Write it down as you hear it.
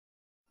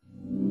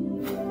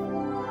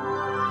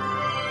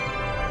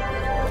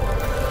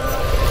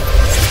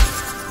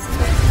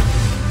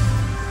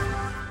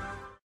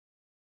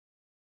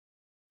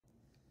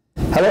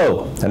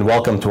Hello, and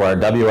welcome to our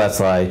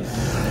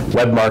WSI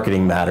Web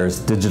Marketing Matters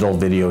digital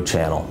video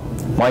channel.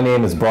 My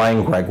name is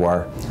Brian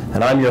Gregoire,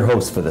 and I'm your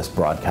host for this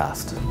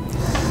broadcast.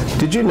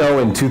 Did you know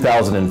in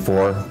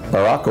 2004,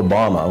 Barack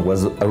Obama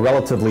was a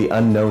relatively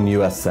unknown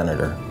U.S.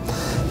 Senator?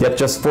 Yet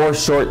just 4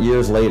 short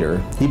years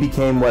later, he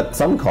became what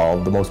some call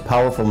the most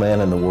powerful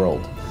man in the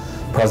world,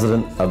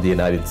 President of the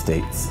United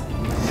States.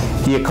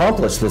 He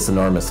accomplished this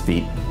enormous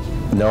feat.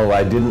 No,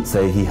 I didn't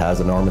say he has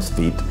enormous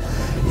feet.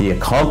 He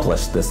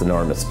accomplished this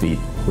enormous feat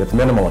with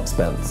minimal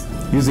expense,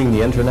 using the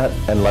internet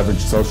and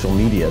leveraged social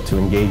media to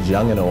engage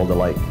young and old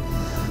alike.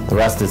 The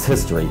rest is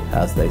history,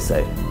 as they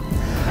say.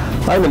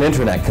 I'm an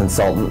internet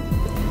consultant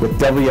with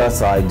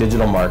WSI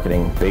Digital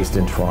Marketing based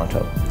in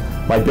Toronto.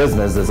 My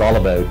business is all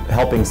about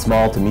helping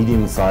small to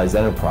medium-sized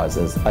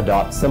enterprises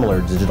adopt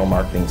similar digital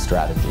marketing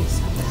strategies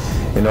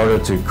in order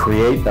to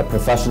create a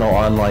professional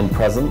online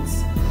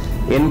presence,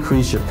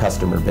 increase your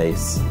customer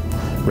base,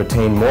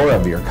 retain more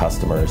of your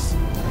customers,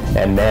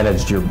 and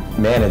manage your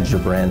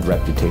brand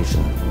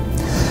reputation.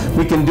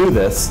 We can do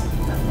this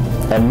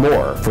and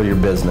more for your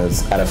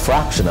business at a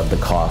fraction of the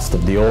cost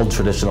of the old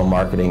traditional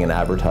marketing and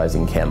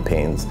advertising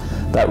campaigns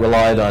that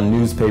relied on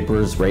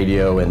newspapers,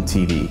 radio, and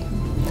TV.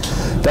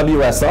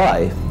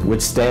 WSI,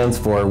 which stands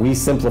for We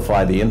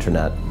Simplify the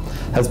Internet,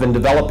 has been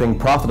developing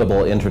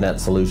profitable internet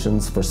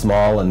solutions for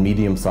small and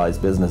medium-sized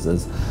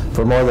businesses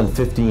for more than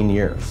 15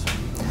 years.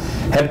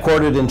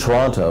 Headquartered in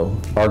Toronto,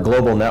 our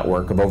global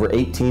network of over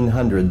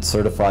 1,800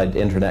 certified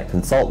internet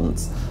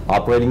consultants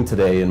operating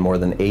today in more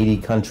than 80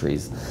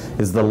 countries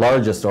is the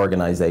largest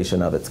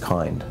organization of its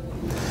kind.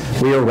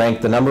 We are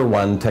ranked the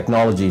 #1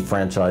 technology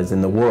franchise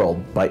in the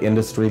world by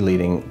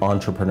industry-leading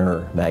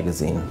Entrepreneur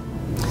magazine.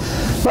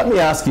 Let me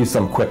ask you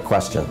some quick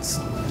questions.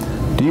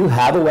 Do you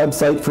have a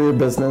website for your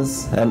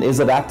business, and is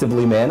it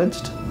actively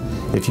managed?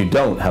 If you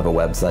don't have a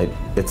website,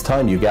 it's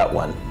time you get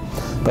one.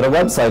 But a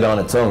website on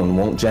its own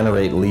won't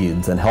generate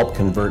leads and help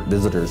convert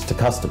visitors to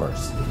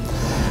customers.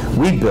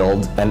 We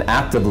build and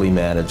actively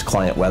manage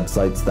client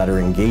websites that are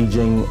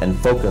engaging and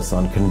focus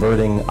on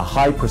converting a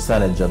high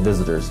percentage of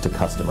visitors to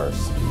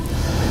customers.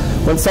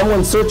 When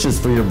someone searches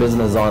for your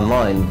business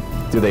online,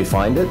 do they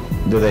find it?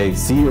 Do they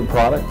see your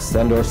products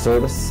and/or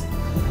service?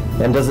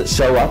 And does it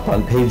show up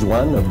on page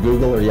 1 of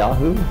Google or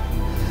Yahoo?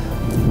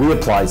 We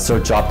apply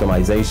search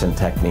optimization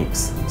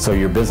techniques so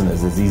your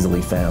business is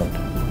easily found.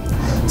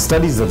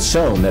 Studies have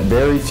shown that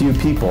very few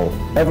people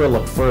ever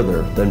look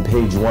further than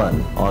page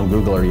 1 on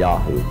Google or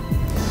Yahoo.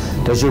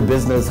 Does your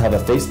business have a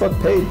Facebook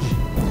page?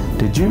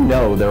 Did you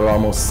know there are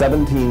almost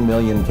 17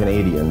 million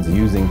Canadians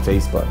using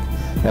Facebook,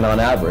 and on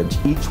average,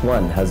 each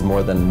one has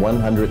more than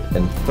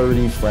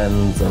 130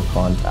 friends or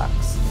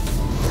contacts?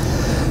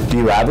 Do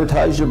you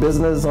advertise your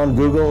business on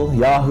Google,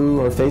 Yahoo,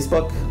 or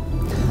Facebook?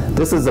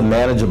 This is a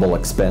manageable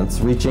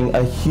expense reaching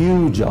a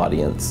huge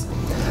audience,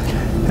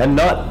 and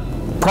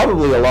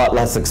probably a lot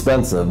less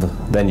expensive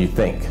than you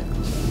think.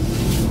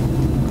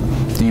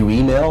 Do you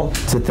email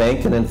to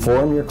thank and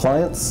inform your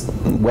clients,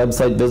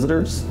 website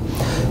visitors?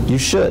 You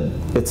should.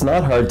 It's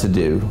not hard to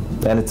do,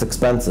 and it's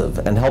expensive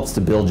and helps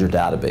to build your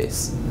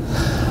database.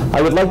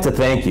 I would like to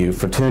thank you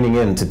for tuning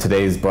in to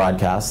today's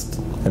broadcast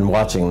and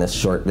watching this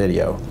short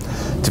video.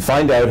 To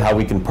find out how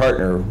we can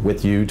partner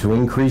with you to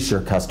increase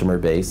your customer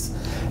base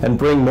and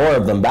bring more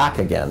of them back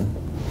again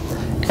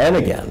and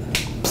again,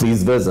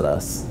 please visit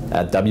us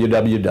at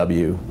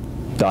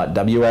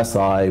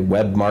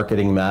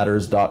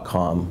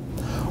www.wsiwebmarketingmatters.com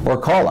or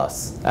call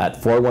us at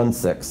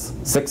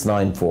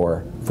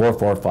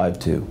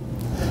 416-694-4452.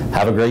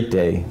 Have a great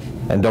day,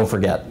 and don't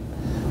forget,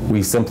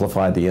 we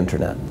simplify the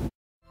internet.